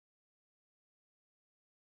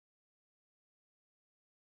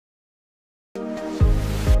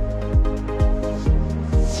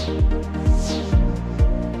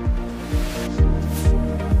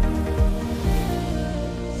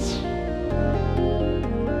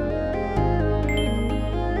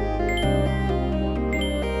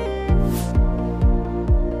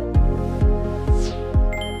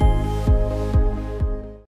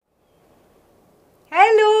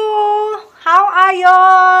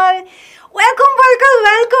Welcome.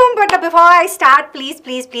 But before I start, please,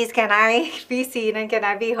 can I be seen and can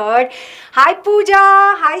I be heard? Hi Pooja,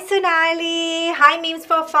 hi Sonali, hi Memes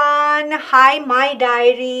for Fun, hi My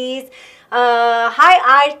Diaries, hi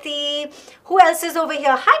Aarti. Who else is over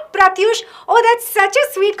here? Hi Pratyush. Oh, that's such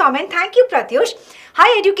a sweet comment. Thank you, Pratyush.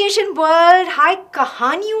 Hi Education World. Hi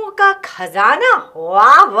Kahaniyon Ka Khazana.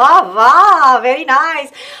 Wow. Very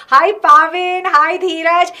nice. Hi Pavin. Hi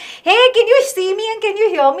Dheeraj. Hey, can you see me and can you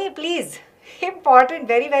hear me, please? Important,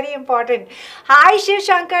 very important. Hi Shiv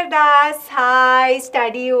Shankar Das. Hi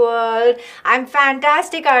Study World. I'm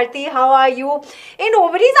fantastic, Aarti. How are you? Hey,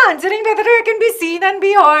 nobody's answering whether I can be seen and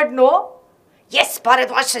be heard, no? Yes,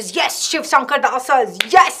 Bharadwaj says yes. Shiv Shankar Das says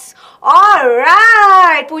yes.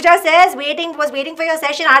 Alright. Pooja says was waiting for your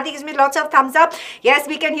session. Aarti gives me lots of thumbs up. Yes,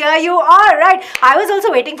 we can hear you. Alright. I was also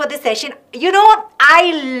waiting for this session. You know,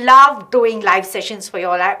 I love doing live sessions for you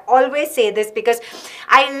all. I always say this because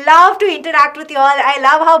I love to interact with you all. I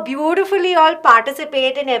love how beautifully you all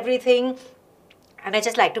participate in everything. And I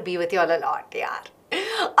just like to be with you all a lot. Yeah.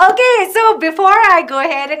 Okay, so before I go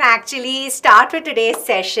ahead and actually start with today's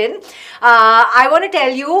session, I want to tell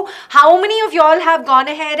you how many of y'all have gone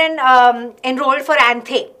ahead and enrolled for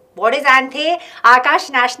ANTHE. What is ANTHE? Akash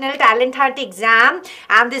National Talent Hunt Exam,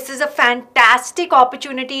 and this is a fantastic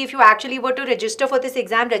opportunity. If you actually were to register for this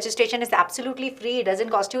exam, registration is absolutely free. It doesn't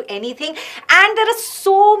cost you anything, and there are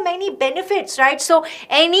so many benefits, right? So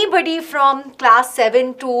anybody from class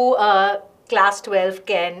 7 to class 12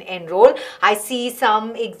 can enroll. I see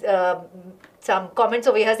some comments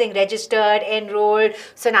over here saying registered, enrolled.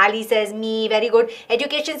 Sonali says me, very good.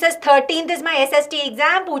 Education says 13th is my SST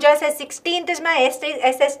exam. Pooja says 16th is my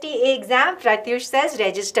SST exam. Pratyush says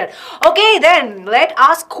registered. Okay, then let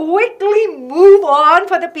us quickly move on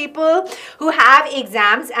for the people who have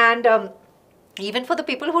exams and even for the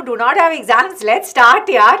people who do not have exams. Let's start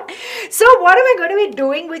here. So what am I going to be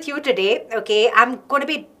doing with you today? Okay, I'm going to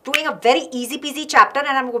be doing a very easy peasy chapter,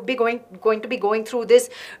 and I'm going to be going through this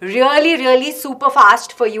really super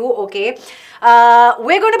fast for you. Okay,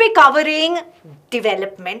 we're going to be covering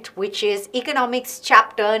development, which is economics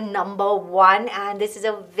chapter number 1, and this is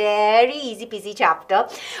a very easy peasy chapter.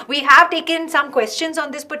 We have taken some questions on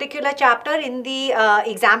this particular chapter in the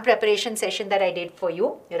exam preparation session that I did for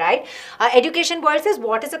you, right? Education World says,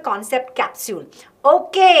 what is a concept capsule?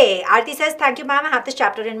 Okay, Aarti says, thank you ma'am, I have this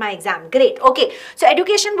chapter in my exam. Great. Okay, so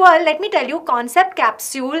Education World, let me tell you, concept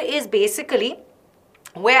capsule is basically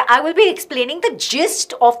where I will be explaining the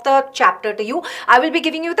gist of the chapter to you. I will be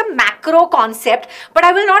giving you the macro concept, but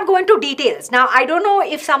I will not go into details. Now, I don't know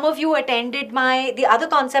if some of you attended the other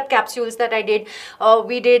concept capsules that I did.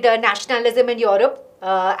 We did nationalism in Europe.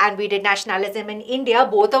 And we did nationalism in India,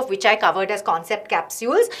 both of which I covered as concept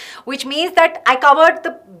capsules, which means that I covered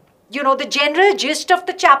the general gist of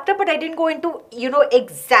the chapter, but I didn't go into,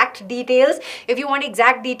 exact details. If you want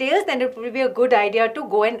exact details, then it will be a good idea to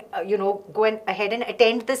go and, go ahead and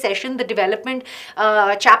attend the session. The development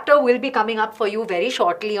chapter will be coming up for you very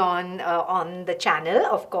shortly on the channel,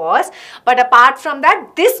 of course. But apart from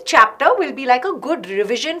that, this chapter will be like a good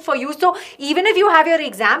revision for you. So even if you have your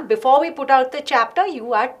exam, before we put out the chapter,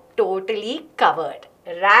 you are totally covered.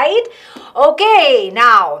 Right? Okay,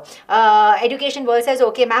 now Education World says,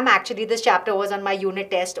 okay ma'am, actually this chapter was on my unit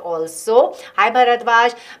test also. Hi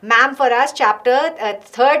Bharadwaj, ma'am, for us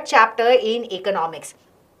third chapter in economics.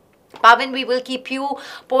 Pavan, we will keep you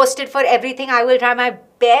posted for everything. I will try my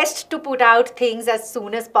best to put out things as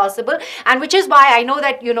soon as possible, and which is why I know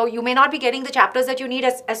that you may not be getting the chapters that you need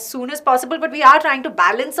as soon as possible, but we are trying to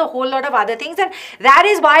balance a whole lot of other things, and that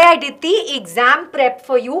is why I did the exam prep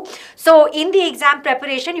for you. So in the exam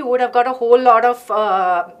preparation, you would have got a whole lot of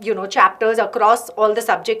chapters across all the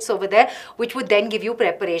subjects over there, which would then give you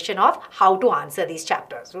preparation of how to answer these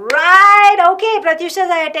chapters. Right? Okay, Pratyush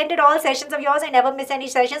says, I attended all sessions of yours. I never miss any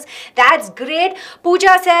sessions. That's great.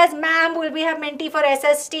 Pooja says, ma'am, will we have mentee for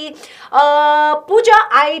SST? Pooja,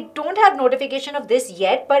 I don't have notification of this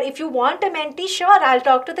yet, but if you want a mentee, sure, I'll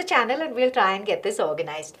talk to the channel and we'll try and get this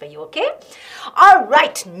organized for you, okay? All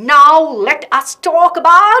right, now let us talk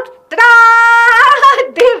about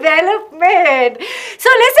development. So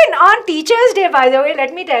listen, on Teachers Day, by the way,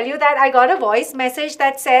 let me tell you that I got a voice message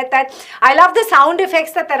that said that I love the sound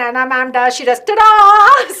effects that Tarana ma'am does. She does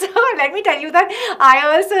ta-da! So let me tell you that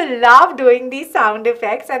I also love doing these sound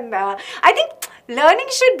effects, and I think learning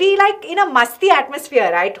should be like in a musty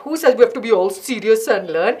atmosphere, right? Who says we have to be all serious and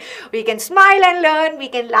learn? We can smile and learn, we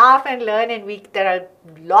can laugh and learn, and there are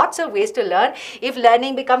lots of ways to learn. If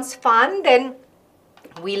learning becomes fun, then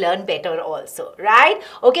we learn better also, right?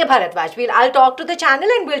 Okay, Bharatwaj, I'll talk to the channel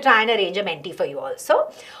and we'll try and arrange a mentee for you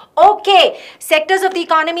also. Okay, sectors of the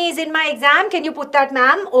economy is in my exam. Can you put that,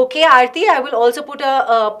 ma'am? Okay, Aarti, I will also put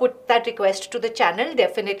that request to the channel,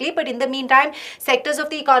 definitely. But in the meantime, sectors of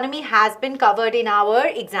the economy has been covered in our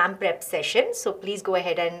exam prep session. So please go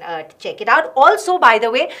ahead and check it out. Also, by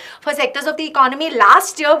the way, for sectors of the economy,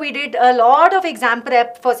 last year we did a lot of exam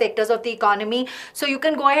prep for sectors of the economy. So you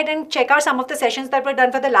can go ahead and check out some of the sessions that were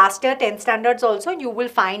done for the last year, 10th standards also. And you will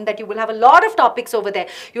find that you will have a lot of topics over there.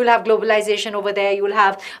 You will have globalization over there. You will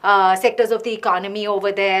have sectors of the economy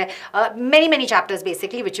over there, many chapters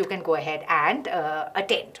basically, which you can go ahead and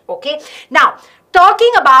attend. Okay, now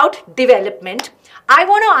talking about development, I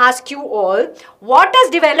want to ask you all, what does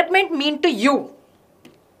development mean to you?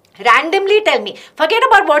 Randomly tell me. Forget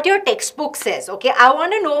about what your textbook says, okay? I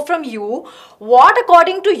want to know from you, what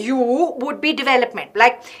according to you would be development?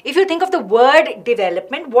 Like, if you think of the word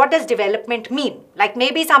development, what does development mean? Like,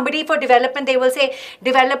 maybe somebody for development, they will say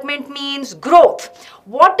development means growth.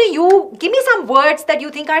 What do you, give me some words that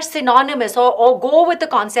you think are synonymous or go with the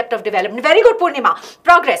concept of development. Very good, Purnima.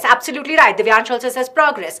 Progress, absolutely right. Divyansh also says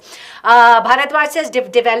progress. Bharatwaj says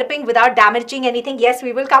developing without damaging anything. Yes,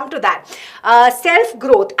 we will come to that.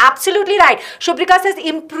 Self-growth, absolutely right. Shubhrika says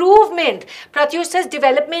improvement. Pratyush says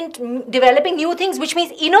developing new things, which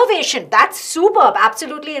means innovation. That's superb,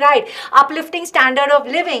 absolutely right. Uplifting standard of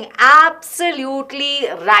living, absolutely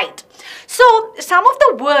right. So some of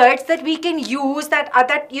the words that we can use that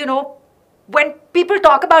you know, when people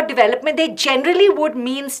talk about development, they generally would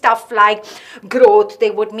mean stuff like growth, they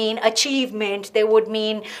would mean achievement, they would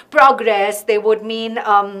mean progress, they would mean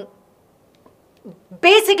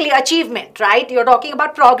basically achievement, right? You're talking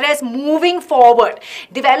about progress, moving forward.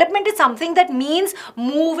 Development is something that means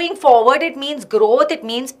moving forward. It means growth. It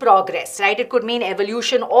means progress, right? It could mean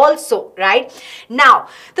evolution also, right? Now,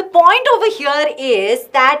 the point over here is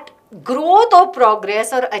that growth or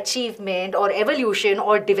progress or achievement or evolution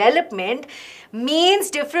or development means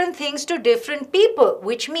different things to different people,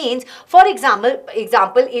 which means, for example,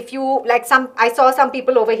 if you like I saw some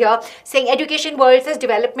people over here saying education world says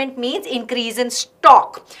development means increase in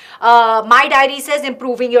stock. My diary says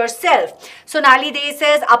improving yourself. Sonali Dey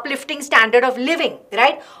says uplifting standard of living,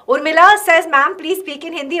 right? Urmila says, ma'am, please speak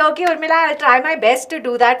in Hindi. Okay, Urmila, I'll try my best to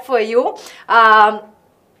do that for you.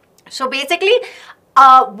 So basically,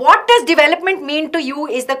 what does development mean to you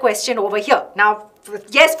is the question over here. Now,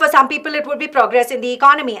 yes, for some people it would be progress in the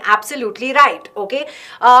economy. Absolutely right. Okay.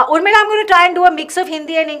 Urmila, I'm going to try and do a mix of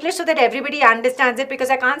Hindi and English so that everybody understands it, because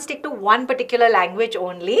I can't stick to one particular language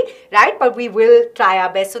only, right? But we will try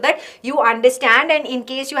our best so that you understand, and in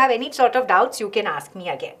case you have any sort of doubts, you can ask me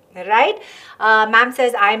again. Right? Ma'am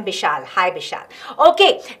says, I am Bishal. Hi, Bishal.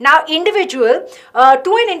 Okay. Now, individual,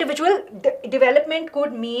 to an individual, development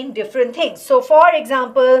could mean different things. So, for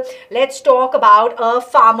example, let's talk about a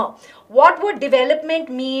farmer. What would development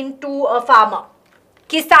mean to a farmer?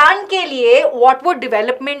 Kisan ke liye, what would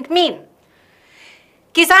development mean?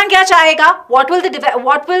 Kisan kya chahega? What will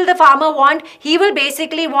the farmer want? He will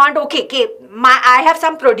basically want, okay, I have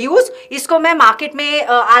some produce. Isko main market mein,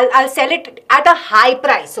 I'll sell it at a high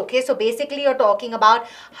price. Okay, so basically you're talking about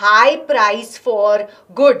high price for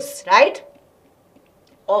goods, right?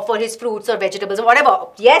 Or for his fruits or vegetables or whatever.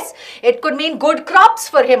 Yes, it could mean good crops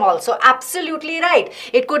for him also. Absolutely right.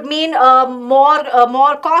 It could mean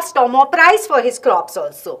more cost or more price for his crops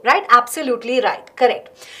also. Right? Absolutely right.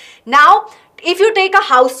 Correct. Now, if you take a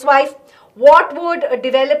housewife, what would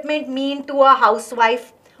development mean to a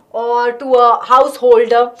housewife or to a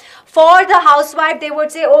householder? For the housewife, they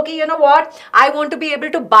would say, okay, you know what? I want to be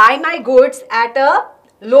able to buy my goods at a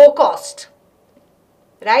low cost.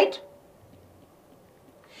 Right?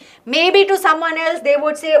 Maybe to someone else, they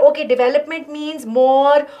would say, okay, development means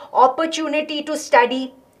more opportunity to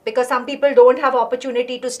study, because some people don't have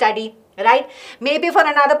opportunity to study, right? Maybe for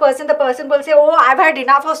another person, the person will say, oh, I've had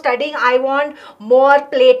enough of studying. I want more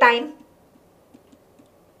playtime,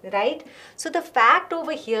 right? So the fact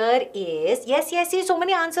over here is, yes, I see so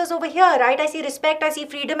many answers over here, right? I see respect, I see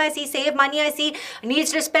freedom, I see save money, I see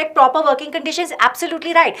needs respect, proper working conditions.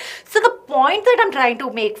 Absolutely right. So the point that I'm trying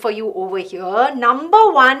to make for you over here,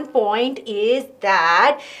 number one point is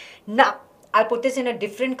that, now I'll put this in a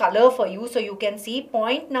different color for you so you can see.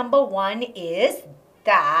 Point number one is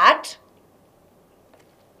that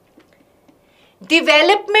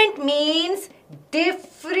development means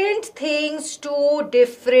different things to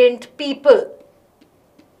different people.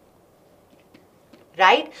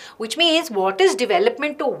 right? Which means what is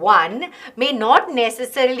development to one may not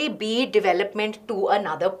necessarily be development to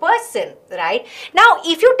another person, right? Now,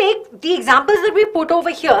 if you take the examples that we put over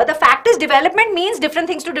here, the fact is development means different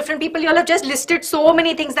things to different people. You all have just listed so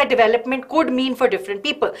many things that development could mean for different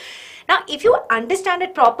people. Now, if you understand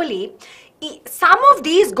it properly, some of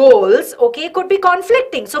these goals, okay, could be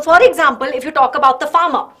conflicting. So, for example, if you talk about the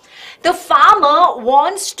farmer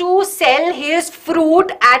wants to sell his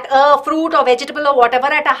fruit or vegetable or whatever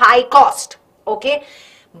at a high cost, okay?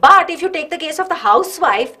 But if you take the case of the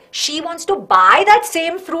housewife, she wants to buy that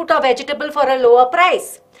same fruit or vegetable for a lower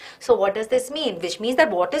price. So what does this mean? Which means that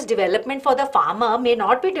what is development for the farmer may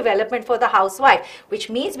not be development for the housewife, which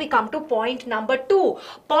means we come to point number 2.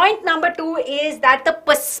 Point number 2 is that the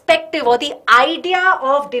perspective or the idea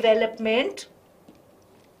of development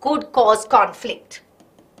could cause conflict.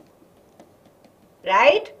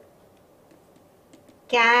 Right?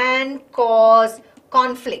 Can cause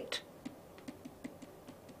conflict.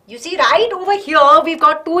 You see, right over here, we've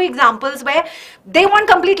got two examples where they want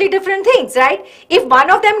completely different things, right? If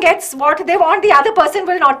one of them gets what they want, the other person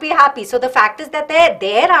will not be happy. So the fact is that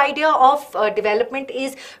their idea of development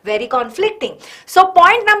is very conflicting. So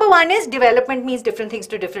point number 1 is development means different things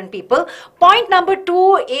to different people. Point number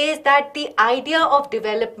 2 is that the idea of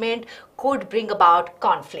development could bring about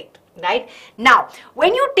conflict. Right? Now,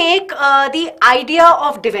 when you take the idea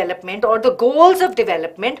of development or the goals of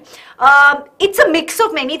development, it's a mix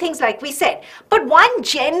of many things like we said. But one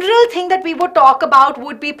general thing that we would talk about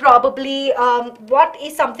would be probably what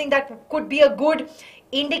is something that could be a good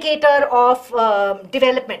indicator of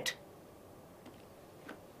development.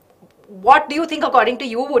 What do you think according to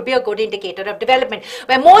you would be a good indicator of development?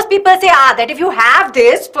 Where most people say, that if you have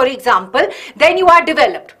this, for example, then you are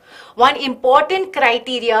developed. One important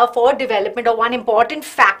criteria for development or one important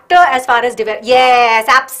factor as far as development. Yes,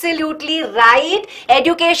 absolutely right.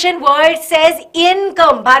 Education world says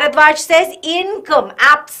income. Bharadwaj says income.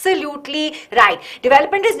 Absolutely right.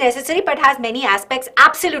 Development is necessary but has many aspects.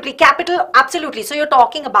 Absolutely. Capital. Absolutely. So you're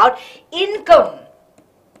talking about income.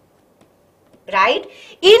 Right?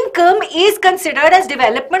 Income is considered as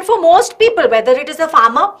development for most people, whether it is a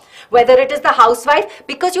farmer, whether it is the housewife,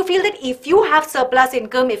 because you feel that if you have surplus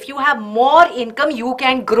income, if you have more income, you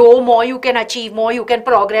can grow more, you can achieve more, you can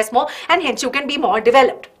progress more, and hence you can be more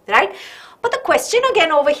developed, right? But the question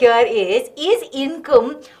again over here is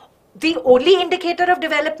income the only indicator of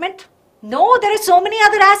development? No, there are so many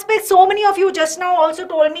other aspects. So many of you just now also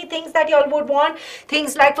told me things that you all would want.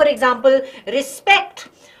 Things like, for example, respect.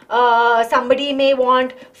 Somebody may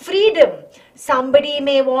want freedom, somebody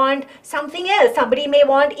may want something else, somebody may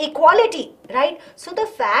want equality, right? So the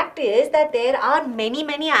fact is that there are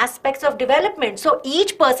many aspects of development. So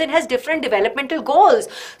each person has different developmental goals.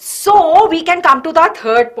 So we can come to the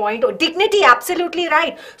third point, or dignity, absolutely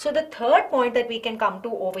right. So the third point that we can come to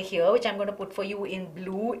over here, which I'm going to put for you in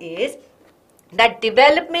blue, is that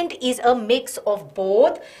development is a mix of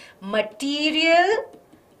both material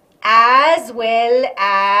as well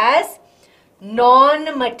as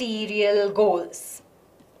non-material goals,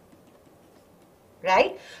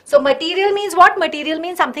 right? So material means what? Material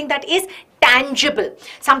means something that is tangible,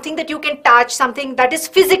 something that you can touch, something that is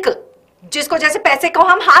physical. जिसको जैसे पैसे को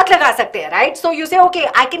हम हाथ लगा सकते हैं, right? So you say, okay,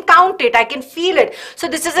 I can count it, I can feel it. So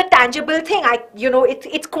this is a tangible thing.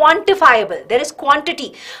 It's quantifiable. There is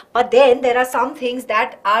quantity. But then there are some things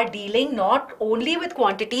that are dealing not only with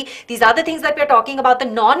quantity. These are the things that we are talking about, the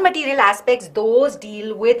non-material aspects. Those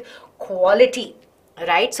deal with quality.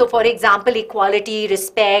 Right? So for example, equality,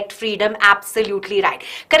 respect, freedom, absolutely right.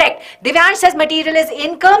 Correct. Divyansh says material is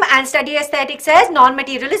income and study aesthetic says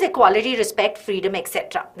non-material is equality, respect, freedom,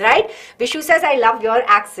 etc. Right? Vishu says, I love your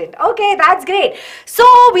accent. Okay, that's great. So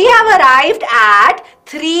we have arrived at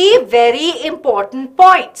 3 very important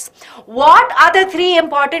points. What are the 3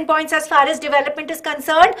 important points as far as development is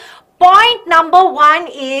concerned? Point number 1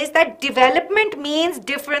 is that development means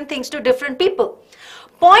different things to different people.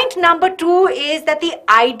 Point number 2 is that the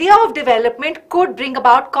idea of development could bring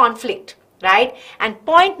about conflict, right? And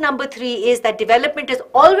point number 3 is that development is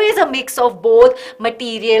always a mix of both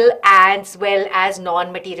material as well as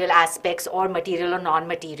non-material aspects or material or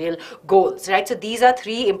non-material goals, right? So these are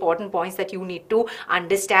 3 important points that you need to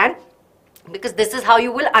understand, because this is how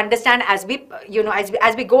you will understand as we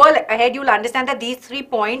go ahead. You will understand that these 3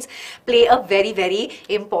 points play a very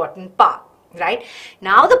important part, right?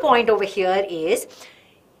 Now the point over here is,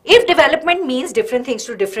 if development means different things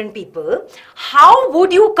to different people, how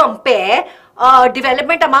would you compare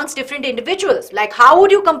development amongst different individuals? Like, how would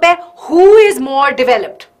you compare who is more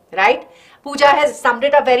developed, right? Pooja has summed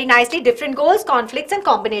it up very nicely. Different goals, conflicts, and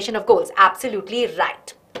combination of goals. Absolutely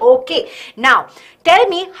right. Okay, now tell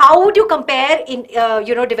me, how would you compare in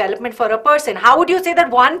development for a person? How would you say that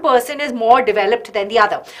one person is more developed than the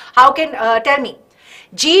other? How can tell me?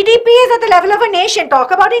 GDP is at the level of a nation.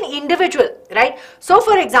 Talk about an individual, right? So,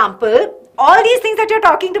 for example, all these things that you're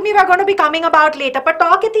talking to me, we're going to be coming about later. But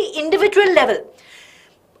talk at the individual level.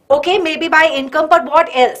 Okay, maybe by income, but what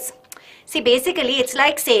else? See, basically, it's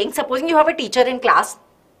like saying, supposing you have a teacher in class,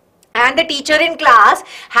 and the teacher in class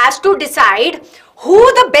has to decide who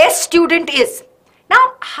the best student is.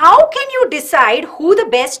 Now, how can you decide who the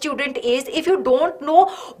best student is if you don't know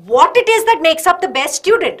what it is that makes up the best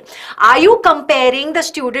student? Are you comparing the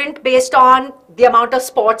student based on the amount of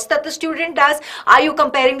sports that the student does? Are you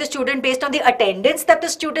comparing the student based on the attendance that the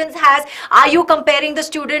student has? Are you comparing the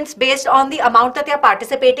students based on the amount that they are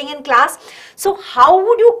participating in class? So how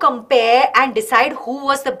would you compare and decide who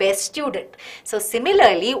was the best student? So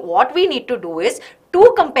similarly, what we need to do is,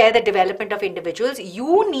 to compare the development of individuals,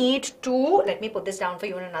 you need to, let me put this down for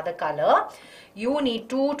you in another color. You need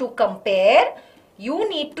to compare, you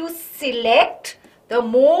need to select the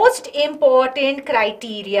most important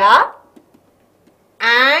criteria,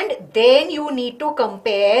 and then you need to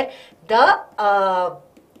compare the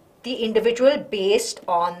individual based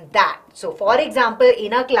on that. So, for example,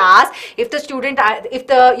 in a class, if the student, if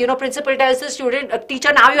the principal tells the student,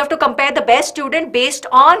 teacher, now you have to compare the best student based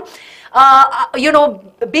on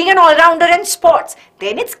being an all-rounder in sports,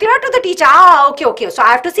 then it's clear to the teacher, okay, so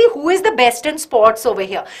I have to see who is the best in sports over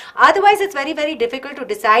here. Otherwise, it's very, very difficult to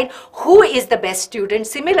decide who is the best student.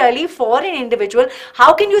 Similarly, for an individual,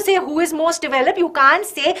 how can you say who is most developed? You can't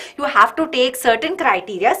say. You have to take certain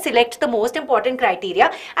criteria, select the most important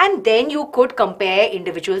criteria, and then you could compare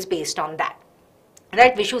individuals based on that.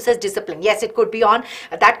 Right, Vishu says discipline. Yes, it could be on,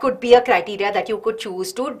 that could be a criteria that you could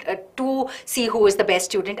choose to see who is the best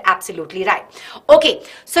student. Absolutely right. Okay,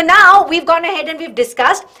 so now we've gone ahead and we've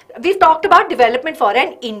talked about development for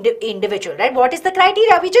an individual, right? What is the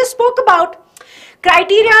criteria? We just spoke about.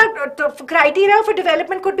 Criteria for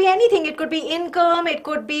development could be anything. It could be income, it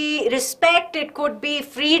could be respect, it could be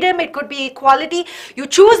freedom, it could be equality. You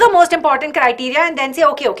choose the most important criteria and then say,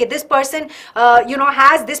 okay, this person,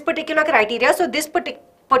 has this particular criteria. So this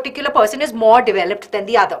particular person is more developed than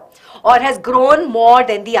the other, or has grown more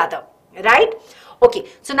than the other, right? Okay,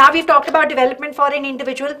 so now we've talked about development for an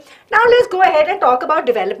individual. Now let's go ahead and talk about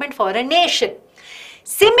development for a nation.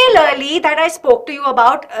 Similarly, that I spoke to you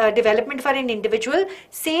about development for an individual,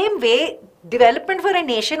 same way development for a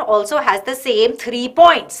nation also has the same 3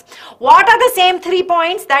 points. What are the same 3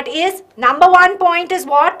 points? That is, number 1 point is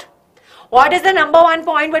what? What is the number 1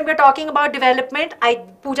 point when we're talking about development?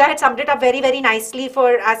 Pooja had summed it up very, very nicely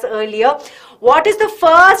for us earlier. What is the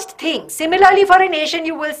first thing? Similarly, for a nation,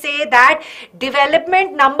 you will say that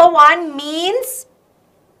development number 1 means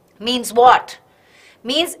what?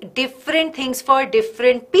 Means different things for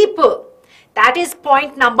different people. That is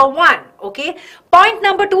point number 1. Okay. Point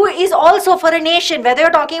number 2 is also for a nation, whether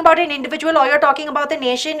you're talking about an individual or you're talking about the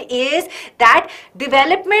nation, is that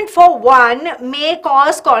development for one may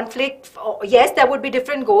cause conflict. Yes, there would be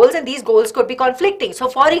different goals and these goals could be conflicting. So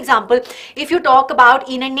for example, if you talk about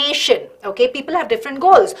in a nation, okay, people have different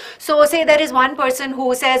goals. So say there is one person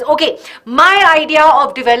who says, okay, my idea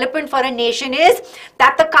of development for a nation is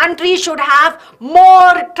that the country should have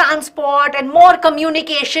more transport and more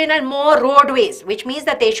communication and more roadways, which means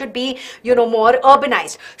that they should be, more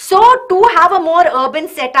urbanized. So to have a more urban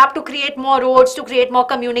setup, to create more roads, to create more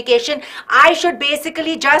communication, I should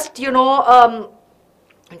basically just, chop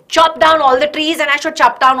down all the trees and I should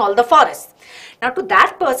chop down all the forests. Now to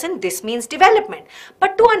that person, this means development.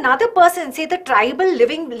 But to another person, say the tribal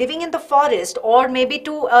living in the forest, or maybe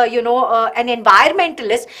to, an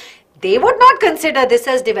environmentalist, they would not consider this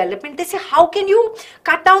as development. They say, how can you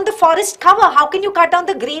cut down the forest cover? How can you cut down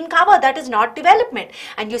the green cover? That is not development.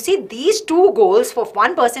 And you see, these two goals for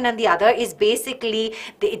one person and the other is basically,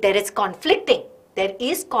 there is conflicting. There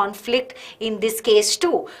is conflict in this case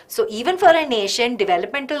too. So even for a nation,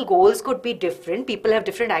 developmental goals could be different. People have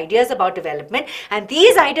different ideas about development, and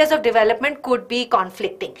these ideas of development could be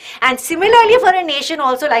conflicting. And similarly for a nation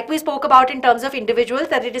also, like we spoke about in terms of individuals,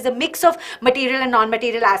 that it is a mix of material and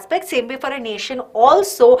non-material aspects. Same way for a nation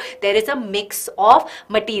also, there is a mix of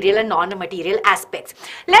material and non-material aspects.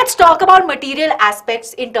 Let's talk about material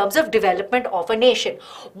aspects in terms of development of a nation.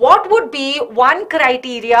 What would be one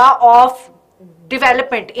criteria of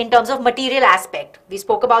development in terms of material aspect? We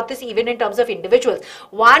spoke about this even in terms of individuals.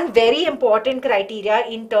 One very important criteria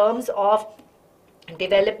in terms of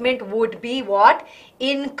development would be what?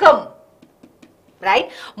 Income.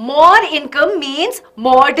 right? More income means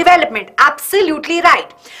more development. Absolutely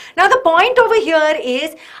right. Now the point over here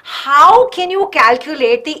is, how can you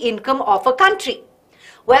calculate the income of a country?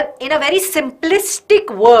 Well, in a very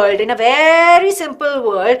simplistic world, in a very simple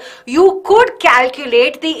world, you could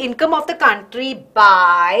calculate the income of the country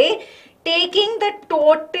by taking the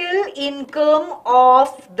total income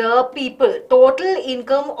of the people, total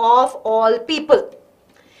income of all people,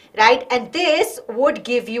 right? And this would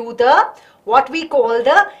give you the, what we call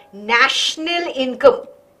the national income.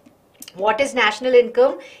 What is national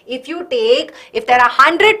income? If you take, if there are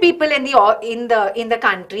 100 people in the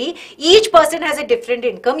country, each person has a different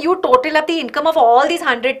income, you total up the income of all these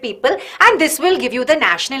 100 people, and this will give you the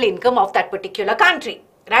national income of that particular country,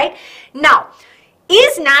 right? Now,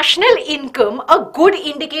 is national income a good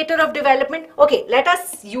indicator of development? Okay, let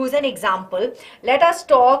us use an example. Let us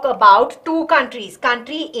talk about two countries,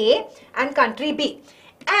 country A and country B,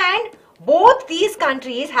 and both these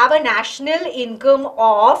countries have a national income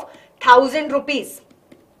of 1,000 rupees,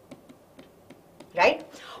 right?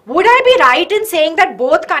 Would I be right in saying that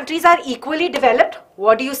both countries are equally developed?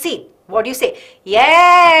 What do you see? What do you say?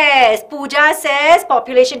 Yes, Pooja says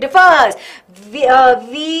population differs.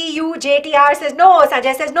 VUJTR says no,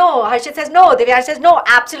 Sanjay says no, Harshit says no, Divya says no.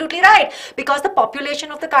 Absolutely right, because the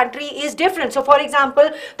population of the country is different. So for example,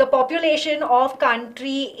 the population of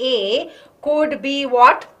country A could be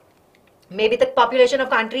what? Maybe the population of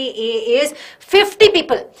country A is 50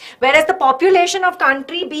 people, whereas the population of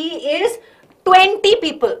country B is 20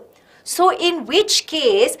 people. So in which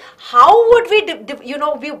case, how would we,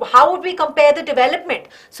 how would we compare the development?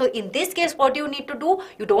 So in this case, what do you need to do?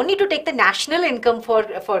 You don't need to take the national income for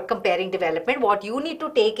comparing development. What you need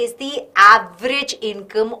to take is the average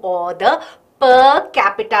income or the per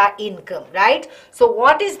capita income, right? So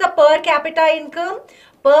what is the per capita income?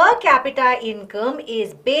 Per capita income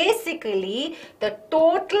is basically the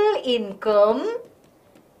total income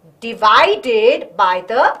divided by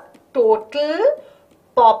the total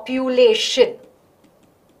population,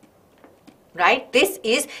 right? This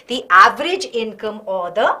is the average income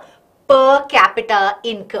or the per capita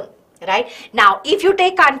income, right? Now, if you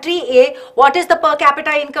take country A, what is the per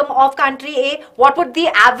capita income of country A? What would the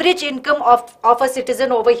average income of a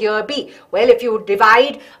citizen over here be? Well, if you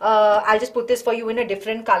divide, I'll just put this for you in a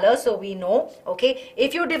different color so we know, okay?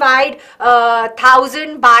 If you divide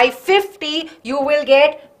 1,000 by 50, you will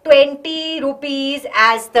get 20 rupees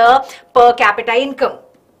as the per capita income,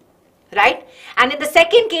 right? And in the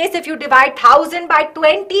second case, if you divide 1,000 by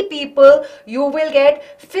 20 people, you will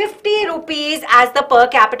get 50 rupees as the per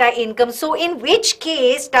capita income. So in which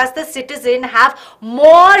case does the citizen have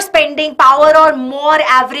more spending power or more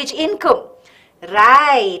average income?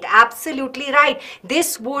 Right, absolutely right.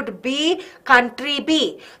 This would be country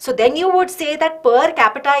B. So then you would say that per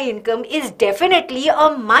capita income is definitely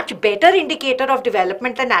a much better indicator of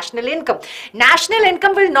development than national income. National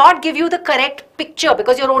income will not give you the correct picture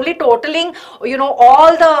because you're only totaling,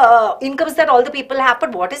 all the incomes that all the people have.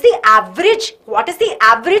 But what is the average? What is the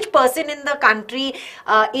average person in the country?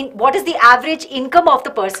 What is the average income of the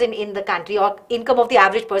person in the country, or income of the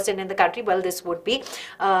average person in the country? Well, this would be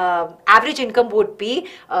average income would be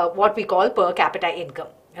what we call per capita income,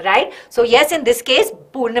 right? So yes, in this case,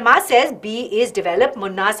 Purnima says B is developed,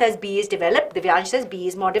 Munna says B is developed, Divyansh says B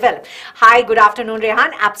is more developed. Hi, good afternoon,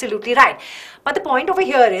 Rehan. Absolutely right. But the point over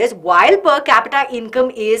here is, while per capita income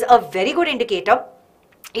is a very good indicator,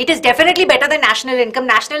 it is definitely better than national income.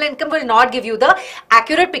 National income will not give you the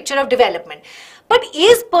accurate picture of development. But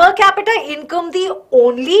is per capita income the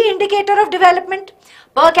only indicator of development?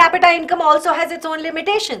 Per capita income also has its own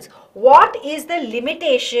limitations. What is the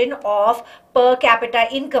limitation of per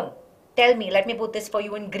capita income? Tell me, let me put this for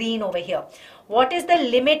you in green over here. What is the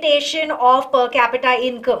limitation of per capita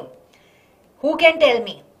income? Who can tell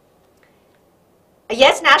me?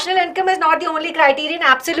 Yes, national income is not the only criterion,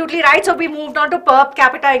 absolutely right. So we moved on to per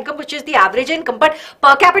capita income, which is the average income. But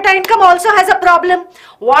per capita income also has a problem.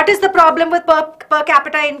 What is the problem with per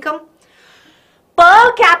capita income?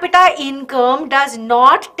 Per capita income does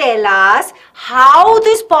not tell us how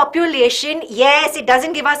this population, yes, it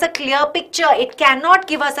doesn't give us a clear picture. It cannot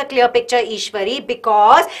give us a clear picture, Ishwari,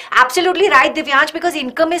 because, absolutely right, Divyansh, because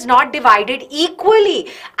income is not divided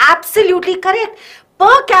equally. Absolutely correct.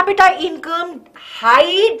 Per capita income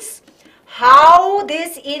hides how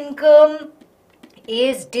this income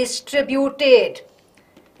is distributed,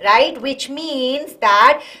 right? Which means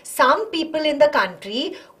that some people in the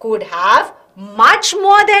country could have much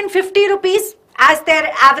more than 50 rupees. as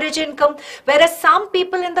their average income, whereas some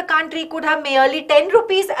people in the country could have merely 10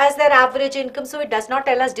 rupees as their average income. So it does not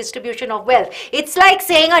tell us distribution of wealth. It's like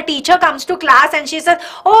saying a teacher comes to class and she says,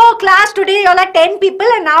 oh class, today you all are 10 people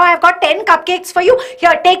and now I've got 10 cupcakes for you.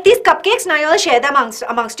 Here, take these cupcakes, now you all share them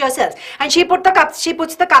amongst yourselves. And she puts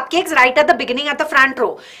the cupcakes right at the beginning at the front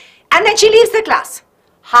row. And then she leaves the class.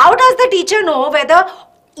 How does the teacher know whether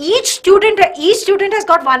each student has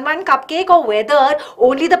got one cupcake, or whether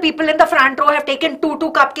only the people in the front row have taken two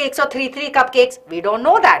cupcakes or three cupcakes? We don't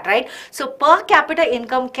know that, right? So per capita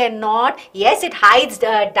income cannot, yes, it hides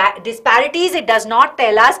disparities. It does not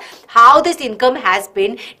tell us how this income has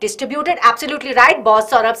been distributed. Absolutely right. Boss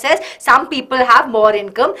Saurabh says some people have more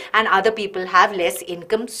income and other people have less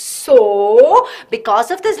income. So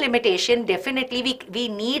because of this limitation, definitely we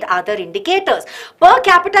need other indicators. Per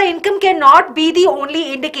capita income cannot be the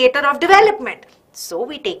only indicator of development. So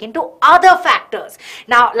we take into other factors.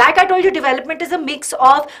 Now, like I told you, development is a mix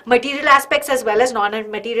of material aspects as well as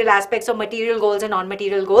non-material aspects, or material goals and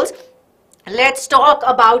non-material goals. Let's talk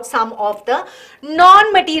about some of the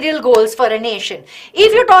non-material goals for a nation.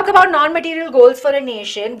 If you talk about non-material goals for a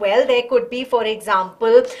nation, well, there could be, for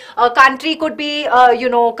example, a country could be,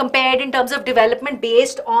 compared in terms of development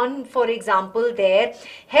based on, for example, their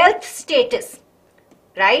health status,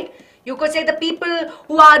 right? You could say the people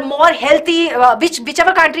who are more healthy,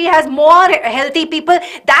 whichever country has more healthy people,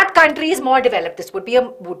 that country is more developed. This would be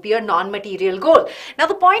a non-material goal. Now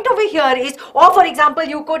the point over here is, or for example,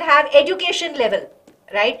 you could have education level,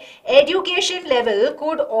 right? Education level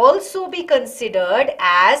could also be considered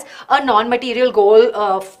as a non-material goal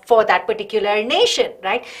for that particular nation,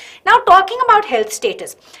 right? Now talking about health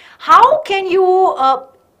status, how can you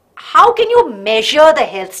measure the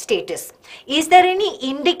health status? Is there any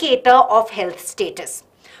indicator of health status?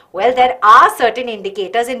 Well, there are certain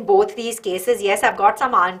indicators in both these cases. Yes, I've got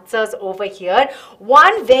some answers over here.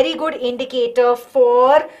 One very good indicator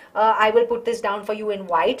for, I will put this down for you in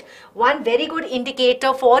white. One very good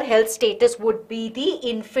indicator for health status would be the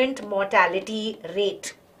infant mortality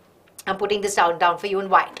rate. I'm putting this down for you in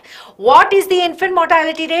white. What is the infant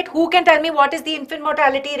mortality rate? Who can tell me what is the infant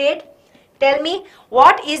mortality rate? Tell me,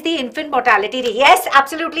 what is the infant mortality rate? Yes,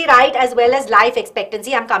 absolutely right, as well as life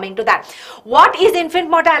expectancy. I'm coming to that. What is infant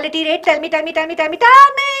mortality rate? Tell me. What is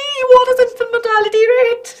infant mortality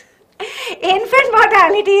rate? Infant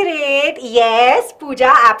mortality rate, yes,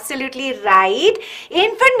 Pooja, absolutely right.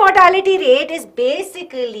 Infant mortality rate is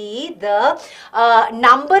basically the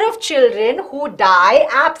number of children who die.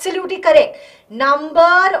 Absolutely correct.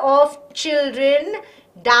 Number of children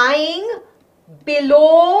dying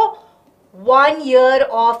below 1 year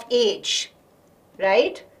of age,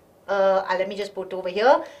 right? Let me just put over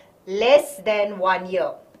here, less than 1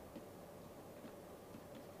 year,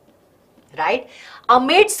 right?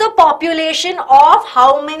 Amidst a population of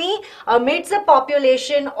how many? Amidst a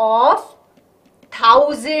population of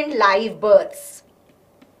 1,000 live births.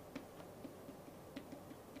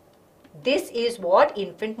 This is what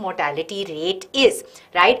infant mortality rate is,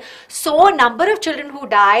 right? So number of children who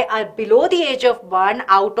die are below the age of 1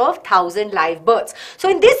 out of 1,000 live births. So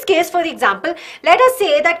in this case, for example, let us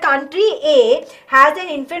say that country A has an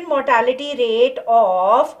infant mortality rate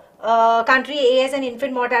of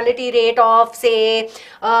say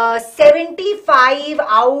 75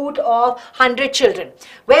 out of 100 children,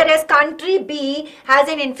 whereas country B has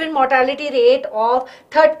an infant mortality rate of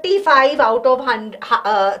 35 out of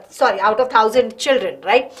 1,000 children,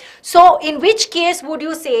 right? So in which case would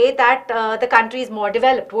you say that the country is more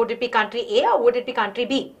developed? Would it be country A or would it be country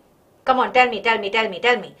B? Come on, tell me.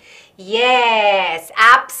 Yes,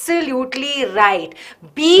 absolutely right.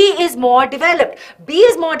 B is more developed. B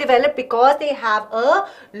is more developed because they have a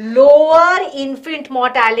lower infant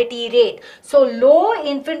mortality rate. So low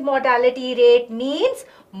infant mortality rate means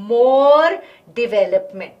more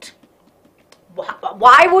development.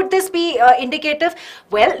 Why would this be indicative?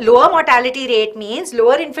 Well, lower mortality rate means,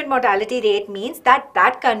 lower infant mortality rate means that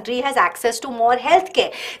that country has access to more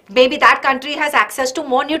healthcare. Maybe that country has access to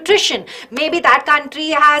more nutrition. Maybe that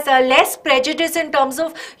country has less prejudice in terms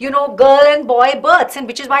of, girl and boy births, and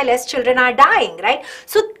which is why less children are dying, right?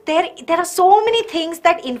 So there are so many things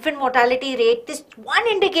that infant mortality rate, this one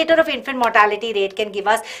indicator of infant mortality rate can give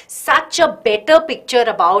us such a better picture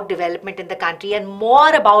about development in the country and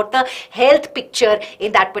more about the health picture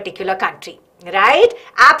in that particular country, right?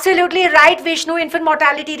 Absolutely right, Vishnu. Infant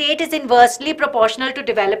mortality rate is inversely proportional to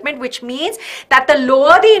development, which means that the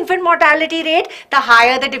lower the infant mortality rate, the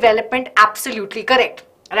higher the development. Absolutely correct,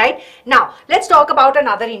 right? Now let's talk about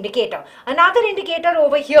another indicator. Another indicator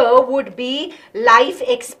over here would be life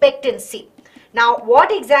expectancy. Now,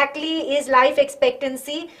 what exactly is life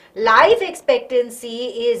expectancy? Life expectancy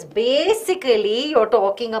is basically, you're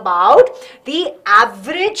talking about the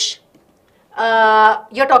average,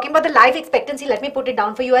 you're talking about the life expectancy. Let me put it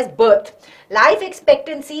down for you as birth. Life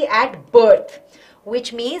expectancy at birth,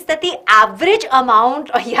 which means that the average amount,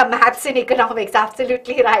 yeah, maths and economics,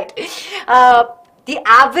 absolutely right. The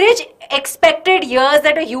average expected years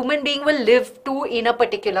that a human being will live to in a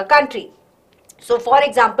particular country. So, for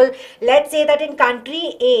example, let's say that in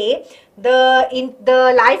country A,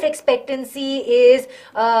 the life expectancy is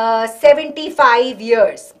 75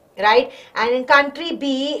 years, right? And in country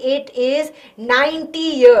B, it is 90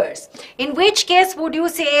 years. In which case would you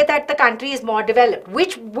say that the country is more developed?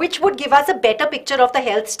 Which would give us a better picture of the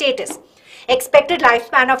health status? Expected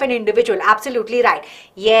lifespan of an individual, absolutely right.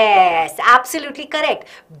 Yes, absolutely correct.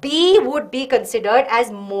 B would be considered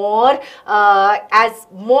as more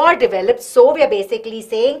developed. So we are basically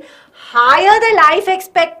saying higher the life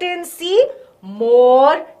expectancy,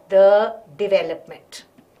 more the development.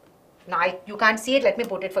 Now you can't see it. Let me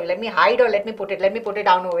put it for you. Let me hide or let me put it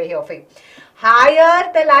down over here for you.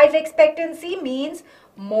 Higher the life expectancy means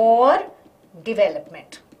more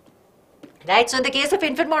development. Right, so in the case of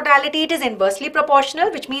infant mortality, it is inversely proportional,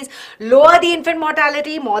 which means lower the infant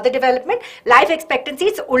mortality, more the development. Life expectancy,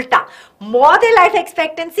 it's ulta. More the life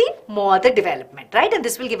expectancy, more the development, right? And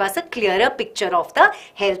this will give us a clearer picture of the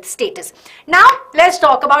health status. Now, let's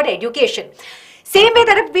talk about education. Same way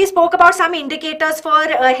that we spoke about some indicators for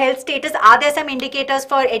health status, are there some indicators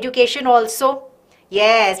for education also?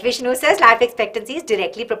 Yes, Vishnu says life expectancy is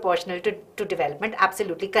directly proportional to development.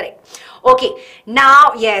 Absolutely correct. Okay,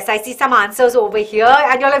 now, yes, I see some answers over here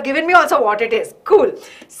and you all have given me also what it is. Cool.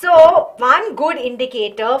 So, one good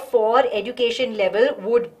indicator for education level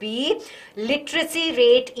would be literacy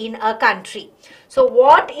rate in a country. So,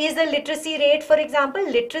 what is the literacy rate, for example?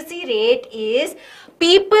 Literacy rate is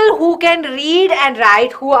people who can read and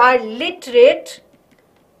write, who are literate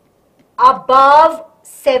above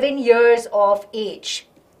 7 years of age,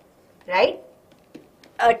 right?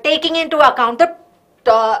 Taking into account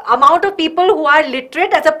the amount of people who are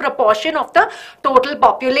literate as a proportion of the total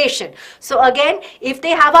population. So again, if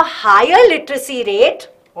they have a higher literacy rate,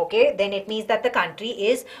 okay, then it means that the country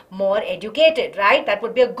is more educated, right? That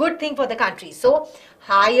would be a good thing for the country. So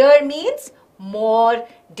higher means more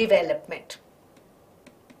development.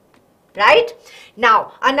 Right?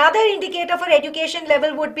 Now, another indicator for education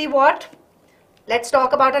level would be what? Let's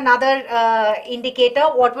talk about another indicator.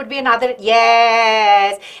 What would be another?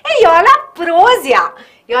 Yes. Hey, y'all are pros, yeah.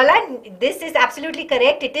 Y'all are, this is absolutely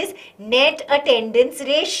correct. It is net attendance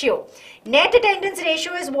ratio. Net attendance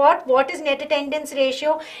ratio is what? What is net attendance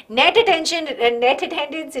ratio? Net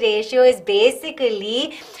attendance ratio is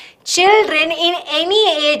basically children in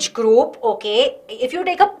any age group, okay, if you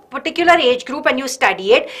take a particular age group and you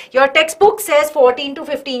study it, your textbook says 14 to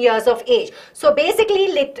 15 years of age. So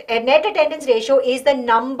basically net attendance ratio is the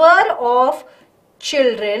number of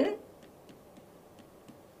children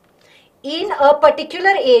in a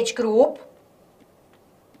particular age group,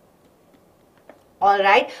 all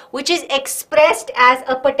right, which is expressed as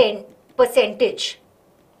a percentage.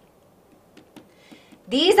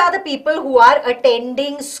 These are the people who are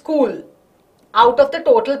attending school out of the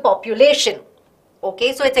total population.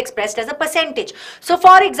 Okay, so it's expressed as a percentage. So,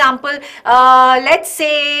 for example, let's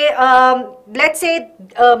say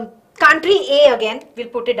country A again, we'll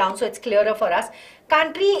put it down so it's clearer for us.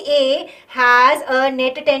 Country A has a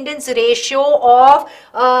net attendance ratio of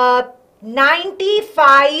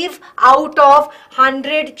 95 out of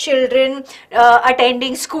 100 children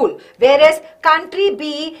attending school, whereas country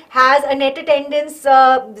B has a net attendance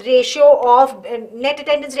ratio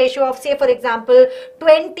of say, for example,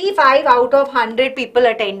 25 out of 100 people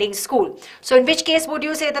attending school. So in which case would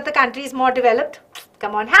you say that the country is more developed?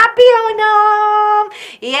 Come on, happy Onam!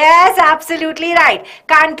 Yes, absolutely right.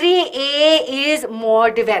 Country A is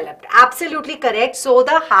more developed. Absolutely correct. So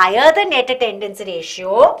the higher the net attendance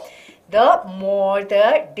ratio, the more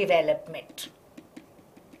the development.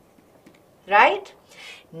 Right?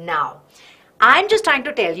 Now, I'm just trying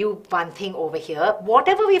to tell you one thing over here.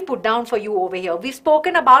 Whatever we've put down for you over here, we've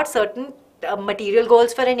spoken about certain material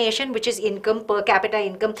goals for a nation, which is income, per capita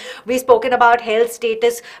income. We've spoken about health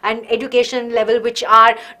status and education level, which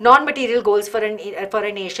are non-material goals for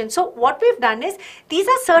a nation. So what we've done is, these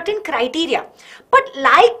are certain criteria. But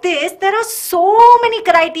like this, there are so many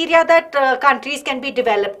criteria that countries can be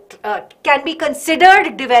developed, can be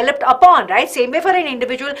considered developed upon, right? Same way for an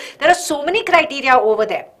individual, there are so many criteria over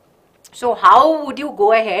there. So how would you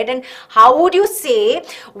go ahead and how would you say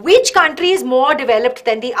which country is more developed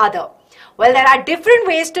than the other? Well, there are different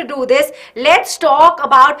ways to do this. Let's talk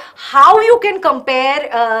about how you can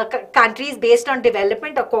compare countries based on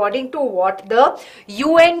development according to what the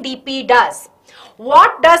UNDP does.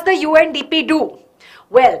 What does the UNDP do?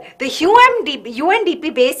 Well, the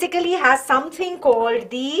UNDP basically has something called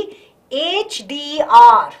the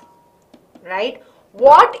HDR, right?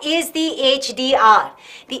 What is the HDR?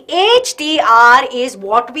 The HDR is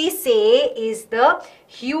what we say is the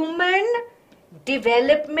Human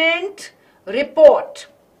Development Report.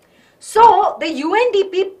 So the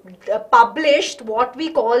UNDP published what we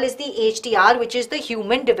call is the HDR, which is the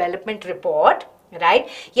Human Development Report, right?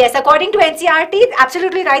 Yes, according to NCERT,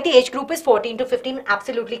 absolutely right. The age group is 14 to 15.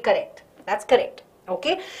 Absolutely correct. That's correct.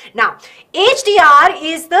 Okay. Now, HDR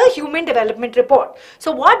is the Human Development Report.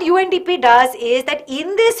 So what UNDP does is that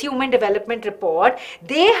in this Human Development Report,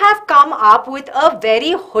 they have come up with a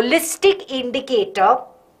very holistic indicator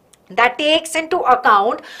that takes into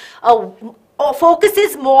account,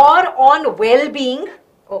 focuses more on well-being.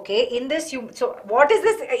 Okay, in this, so what is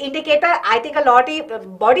this indicator? I think a lot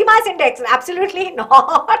of body mass index, absolutely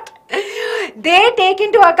not. They take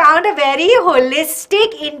into account a very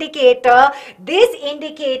holistic indicator. This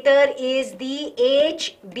indicator is the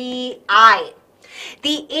HDI.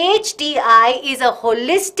 The HDI is a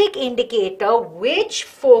holistic indicator which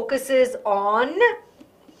focuses on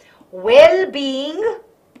well-being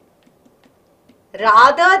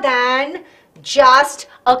rather than just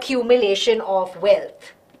accumulation of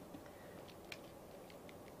wealth.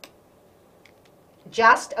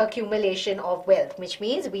 Just accumulation of wealth, which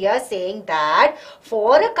means we are saying that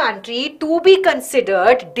for a country to be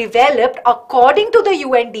considered developed according to the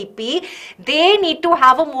UNDP, they need to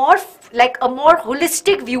have a more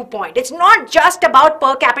holistic viewpoint. It's not just about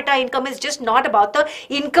per capita income, it's just not about the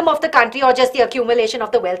income of the country or just the accumulation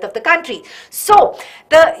of the wealth of the country. So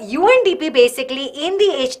the UNDP basically in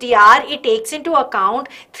the HDR, it takes into account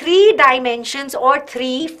 3 dimensions or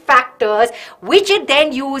 3 factors which it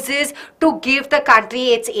then uses to give the country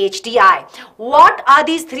its HDI. What are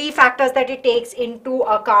these 3 factors that it takes into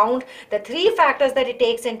account? The 3 factors that it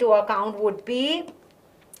takes into account would be: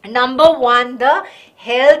 number 1, the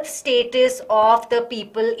health status of the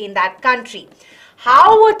people in that country.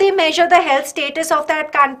 How would they measure the health status of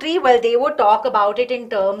that country? Well, they would talk about it in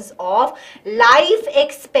terms of life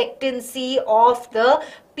expectancy of the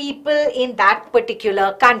people in that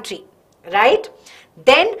particular country, right?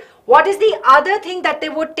 Then what is the other thing that they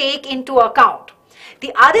would take into account?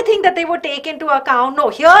 The other thing that they would take into account, no,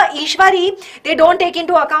 here Ishwari, they don't take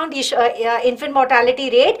into account infant mortality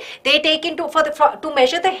rate. They take into, to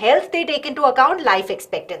measure the health, they take into account life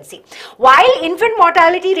expectancy. While infant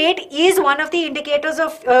mortality rate is one of the indicators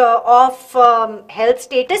of health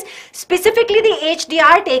status, specifically the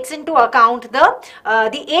HDR takes into account the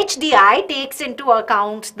HDI takes into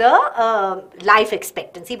account the life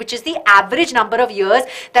expectancy, which is the average number of years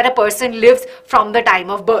that a person lives from the time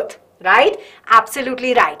of birth. Right?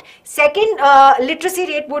 Absolutely right. Second, literacy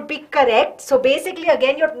rate would be correct. So basically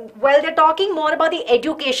again, they're talking more about the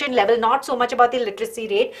education level, not so much about the literacy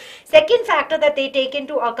rate. Second factor that they take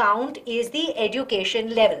into account is the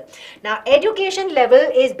education level. Now, education level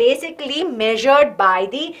is basically measured by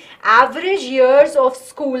the average years of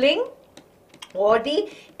schooling or the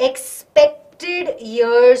expected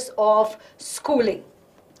years of schooling.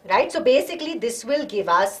 Right? So basically this will give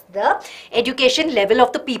us the education level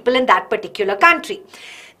of the people in that particular country.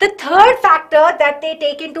 The third factor that they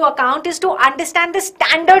take into account is to understand the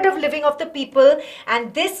standard of living of the people,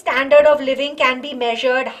 and this standard of living can be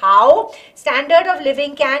measured how? Standard of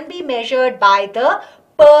living can be measured by the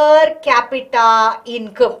per capita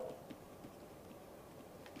income.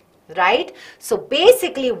 Right? So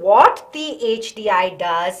basically what the HDI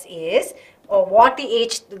does is, or what the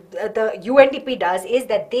UNDP does is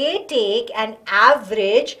that they take an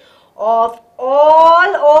average of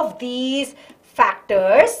all of these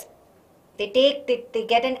factors. They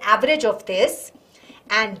get an average of this,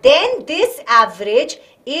 and then this average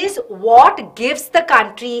is what gives the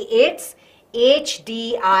country its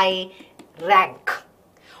HDI rank.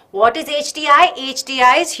 What is HDI?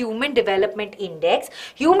 HDI is Human Development Index.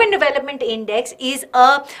 Human Development Index is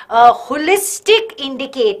a holistic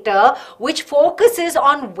indicator which focuses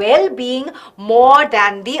on well-being more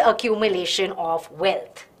than the accumulation of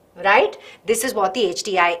wealth. Right? This is what the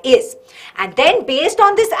HDI is. And then based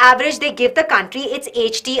on this average, they give the country its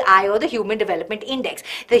HDI or the Human Development Index.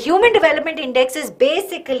 The Human Development Index is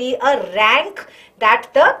basically a rank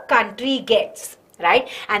that the country gets. Right?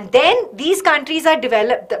 And then these countries are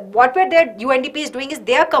developed. What their UNDP is doing is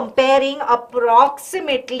they are comparing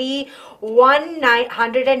approximately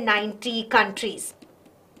 190 countries.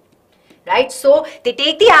 right? So they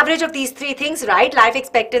take the average of these three things, right? Life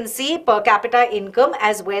expectancy, per capita income,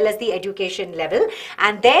 as well as the education level,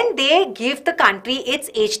 and then they give the country its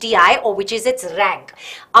HDI, or which is its rank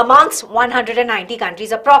amongst 190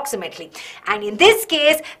 countries approximately. And in this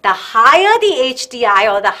case, the higher the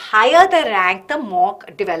HDI or the higher the rank, the more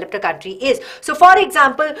developed a country is. So for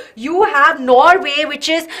example, you have Norway, which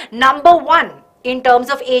is number 1 in terms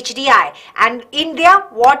of HDI, and India,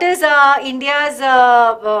 what is India's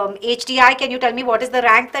HDI? Can you tell me what is the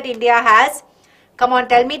rank that India has? Come on,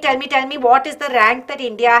 tell me, what is the rank that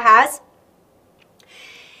India has?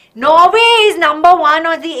 Norway is number 1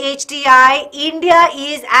 on the HDI. India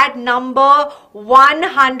is at number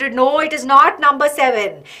 100. No, it is not number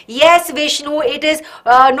 7. Yes, Vishnu, it is,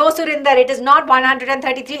 no Surinder, it is not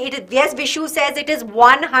 133. It is, yes, Vishu says it is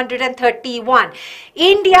 131.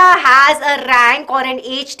 India has a rank or an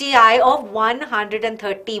HDI of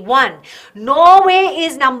 131. Norway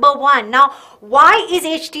is number 1. Now, why is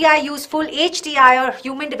HDI useful? HDI, or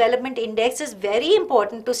Human Development Index, is very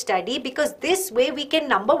important to study because this way we can,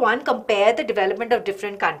 number 1, compare the development of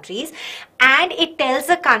different countries, and it tells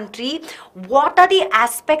a country what are the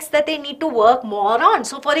aspects that they need to work more on.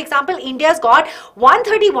 So for example, India's got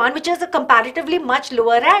 131, which is a comparatively much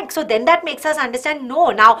lower rank. So then that makes us understand, no,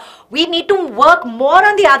 now we need to work more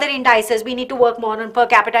on the other indices. We need to work more on per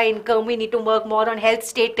capita income. We need to work more on health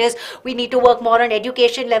status. We need to work more on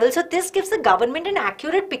education level. So this gives the government an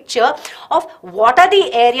accurate picture of what are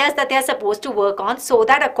the areas that they are supposed to work on, so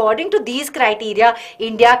that according to these criteria,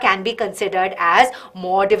 India can be considered as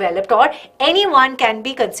more developed, or anyone can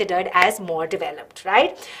be considered as more developed,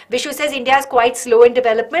 right? Vishu says India is quite slow in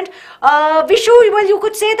development. Vishu, well, you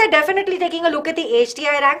could say that definitely taking a look at the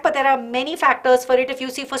HDI rank, but there are many factors for it. If you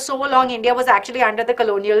see, for so long, India was actually under the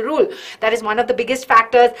colonial rule. That is one of the biggest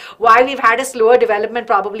factors why we've had a slower development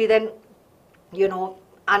probably than, you know,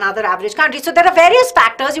 another average country. So there are various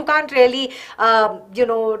factors. You can't really, you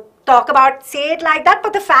know, talk about, say it like that,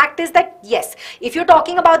 but the fact is that yes, if you're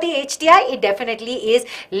talking about the HDI, it definitely is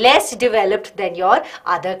less developed than your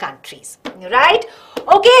other countries, right?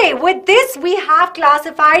 Okay, with this we have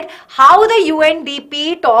classified how the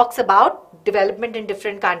UNDP talks about development in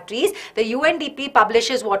different countries. The UNDP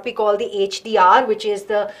publishes what we call the HDR, which is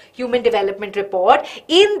the Human Development Report.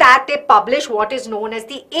 In that, they publish what is known as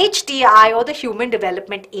the HDI, or the Human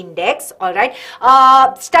Development Index. All right.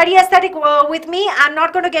 Study aesthetic with me. I'm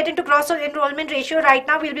not going to get into gross enrollment ratio right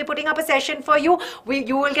now. We'll be putting up a session for you.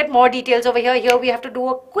 You will get more details over here. Here we have to do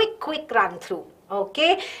a quick run through.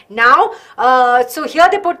 Okay, now, so here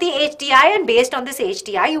they put the HDI, and based on this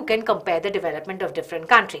HDI, you can compare the development of different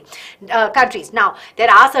countries. Now,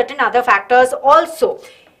 there are certain other factors also.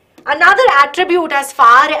 Another attribute, as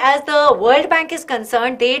far as the World Bank is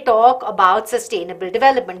concerned, they talk about sustainable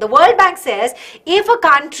development. The World Bank says if a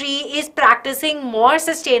country is practicing more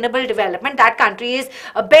sustainable development, that country is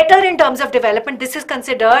better in terms of development. This is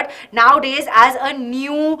considered nowadays as a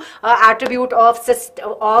new attribute of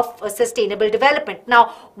sustainable development. Now,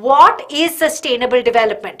 what is sustainable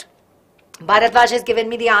development? Bharadwaj has given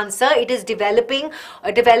me the answer. It is developing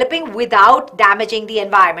without damaging the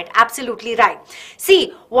environment. Absolutely right.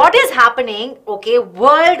 See, what is happening, okay,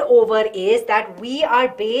 world over is that we are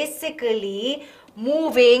basically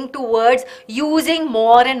moving towards using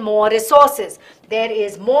more and more resources. There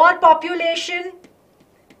is more population,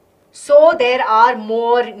 so there are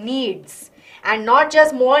more needs. And not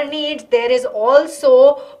just more needs, there is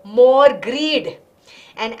also more greed.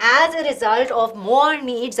 And as a result of more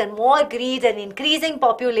needs and more greed and increasing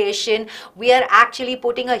population, we are actually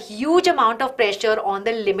putting a huge amount of pressure on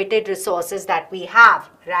the limited resources that we have,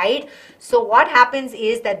 right? So what happens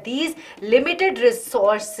is that these limited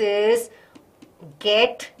resources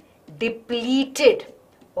get depleted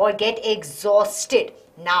or get exhausted.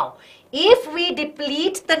 Now, if we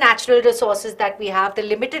deplete the natural resources that we have, the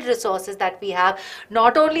limited resources that we have,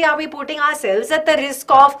 not only are we putting ourselves at the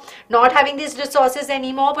risk of not having these resources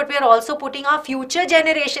anymore, but we are also putting our future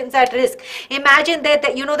generations at risk. Imagine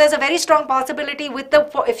that you know, there's a very strong possibility with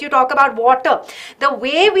if you talk about water, the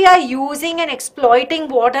way we are using and exploiting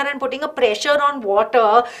water and putting a pressure on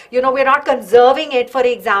water, you know, we're not conserving it, for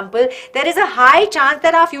example, there is a high chance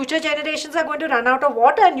that our future generations are going to run out of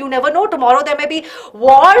water, and you never know, tomorrow there may be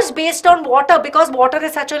wars based on water, because water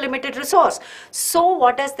is such a limited resource. So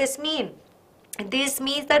what does this mean? This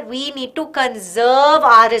means that we need to conserve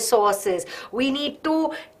our resources. We need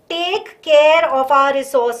to take care of our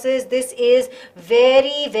resources. This is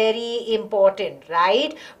very, very important,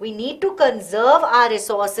 right? We need to conserve our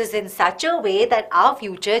resources in such a way that our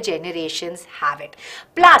future generations have it.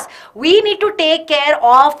 Plus, we need to take care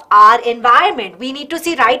of our environment. We need to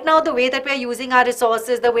see right now the way that we are using our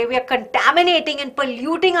resources, the way we are contaminating and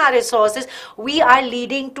polluting our resources. We are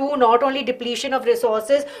leading to not only depletion of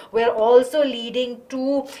resources, we are also leading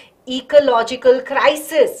to ecological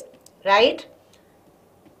crisis, right?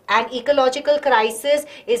 And ecological crisis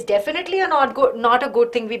is definitely not a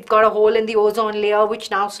good thing. We've got a hole in the ozone layer,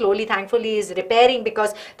 which now slowly, thankfully, is repairing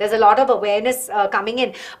because there's a lot of awareness coming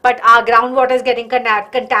in. But our groundwater is getting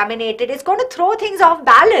contaminated. It's going to throw things off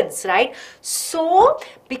balance, right? So,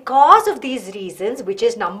 because of these reasons, which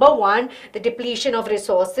is number one, the depletion of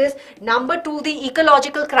resources, number two, the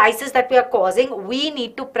ecological crisis that we are causing, we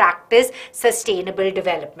need to practice sustainable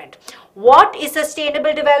development. What is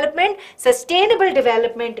sustainable development? Sustainable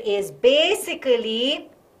development is basically,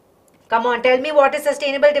 come on, tell me what is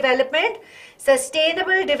sustainable development?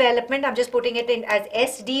 Sustainable development, I'm just putting it in as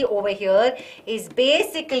SD over here, is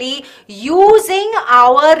basically using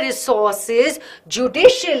our resources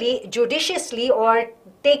judiciously or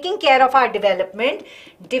taking care of our development.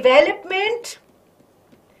 Development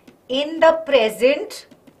in the present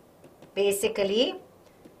basically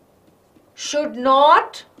should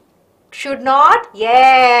not,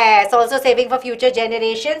 yes, also saving for future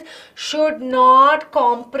generations, should not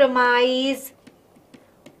compromise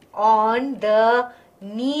on the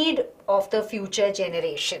need of the future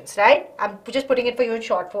generations, right? I'm just putting it for you in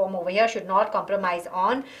short form over here. Should not compromise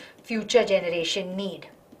on future generation need.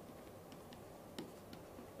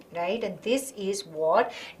 Right? And this is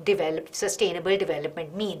what sustainable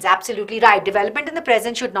development means. Absolutely right. Development in the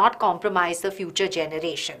present should not compromise the future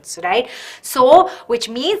generations, right? So, which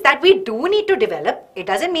means that we do need to develop. It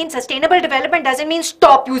doesn't mean sustainable development doesn't mean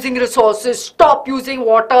stop using resources, stop using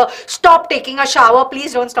water, stop taking a shower.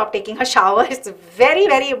 Please don't stop taking a shower. It's very,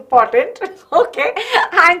 very important. Okay.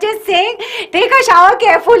 I'm just saying, take a shower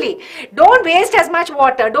carefully. Don't waste as much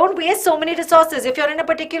water. Don't waste so many resources. If you're in a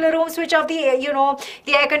particular room, switch off the,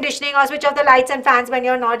 the air conditioning or switch off the lights and fans when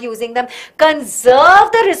you're not using them.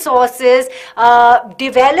 Conserve the resources,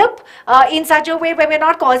 develop in such a way where we're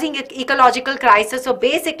not causing ecological crisis. So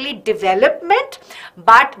basically development,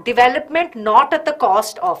 but development not at the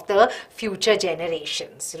cost of the future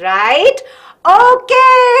generations, right?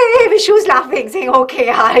 Okay, Vishu's laughing, saying okay.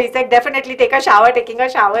 He's like, definitely take a shower. Taking a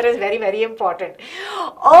shower is very, very important.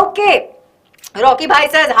 Okay. Rocky Bhai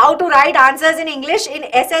says, how to write answers in English in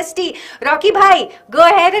SST. Rocky Bhai, go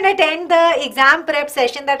ahead and attend the exam prep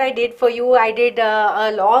session that I did for you. I did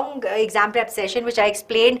a long exam prep session which I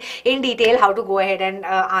explained in detail how to go ahead and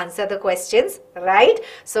answer the questions, right?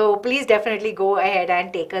 So please definitely go ahead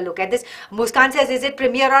and take a look at this. Muskan says, is it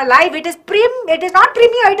premiere or live? It is not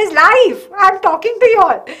premiere, it is live. I'm talking to you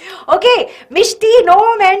all. Okay, Mishti,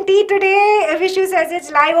 no menti today. Vishu says it's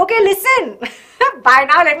live. Okay, listen. By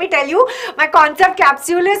now, let me tell you, my concept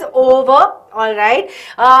capsule is over. All right.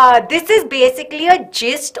 This is basically a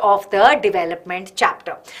gist of the development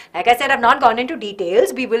chapter. Like I said, I've not gone into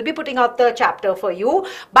details. We will be putting out the chapter for you.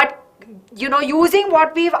 But using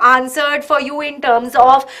what we've answered for you in terms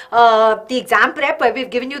of the exam prep, where we've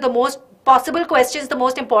given you the most possible questions, the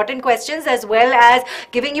most important questions, as well as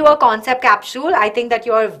giving you a concept capsule. I think that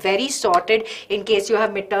you are very sorted in case you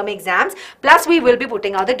have midterm exams. Plus, we will be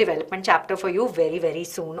putting out the development chapter for you very, very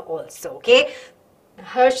soon also. Okay.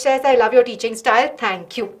 Harsh says, I love your teaching style.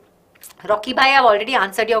 Thank you. Rocky Bhai, I've already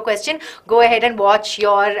answered your question. Go ahead and watch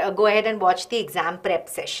the exam prep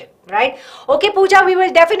session, right? Okay, Pooja, we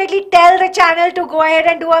will definitely tell the channel to go ahead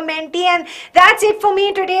and do a menti, and that's it for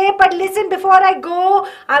me today. But listen, before I go,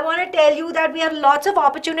 I want to tell you that we have lots of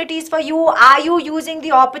opportunities for you. Are you using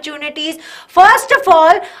the opportunities? First of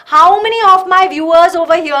all, how many of my viewers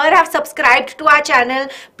over here have subscribed to our channel?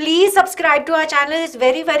 Please subscribe to our channel. It's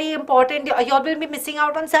very, very important. You all will be missing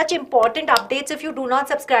out on such important updates if you do not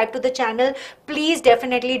subscribe to the channel. Please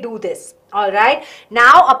definitely do this. All right.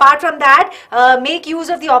 Now, apart from that, make use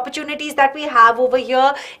of the opportunities that we have over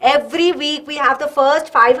here. Every week, we have the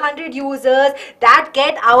first 500 users that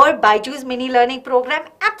get our BYJU'S mini learning program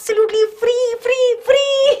absolutely free.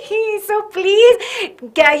 So please,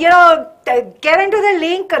 get into the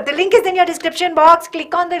link. The link is in your description box.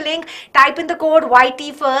 Click on the link, type in the code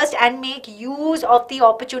YT first, and make use of the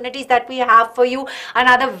opportunities that we have for you.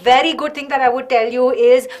 Another very good thing that I would tell you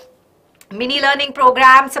is, mini learning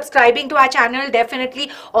program, subscribing to our channel,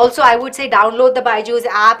 definitely. Also, I would say download the BYJU'S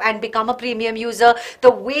app and become a premium user.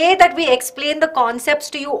 The way that we explain the concepts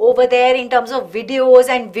to you over there in terms of videos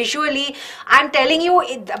and visually, I'm telling you,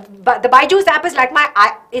 the BYJU'S app is like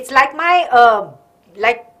it's like my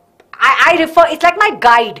I refer, it's like my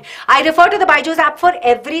guide. I refer to the BYJU'S app for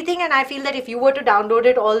everything, and I feel that if you were to download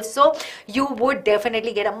it also, you would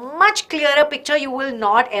definitely get a much clearer picture. You will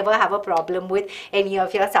not ever have a problem with any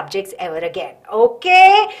of your subjects ever again.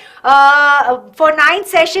 Okay? For 9th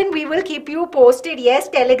session, we will keep you posted. Yes,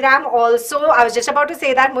 Telegram also. I was just about to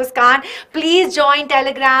say that, Muskan. Please join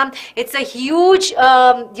Telegram. It's a huge,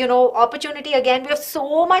 opportunity. Again, we have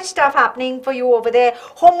so much stuff happening for you over there.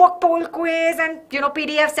 Homework poll quiz and,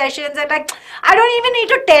 PDF sessions. And like, I don't even need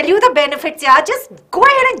to tell you the benefits, yeah. Just go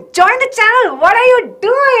ahead and join the channel. What are you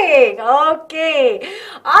doing? Okay.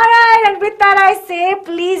 Alright, and with that I say,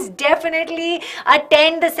 please definitely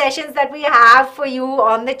attend the sessions that we have for you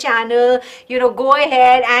on the channel. Go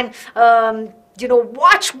ahead and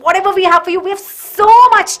watch whatever we have for you. We have so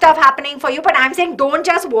much stuff happening for you, but I'm saying don't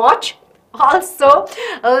just watch. Also,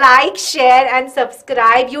 like, share and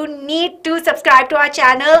subscribe. You need to subscribe to our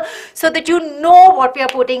channel so that you know what we are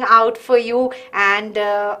putting out for you. And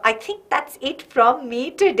I think that's it from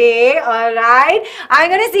me today. Alright, I'm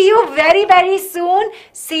going to see you very, very soon.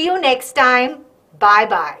 See you next time.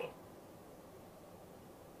 Bye-bye.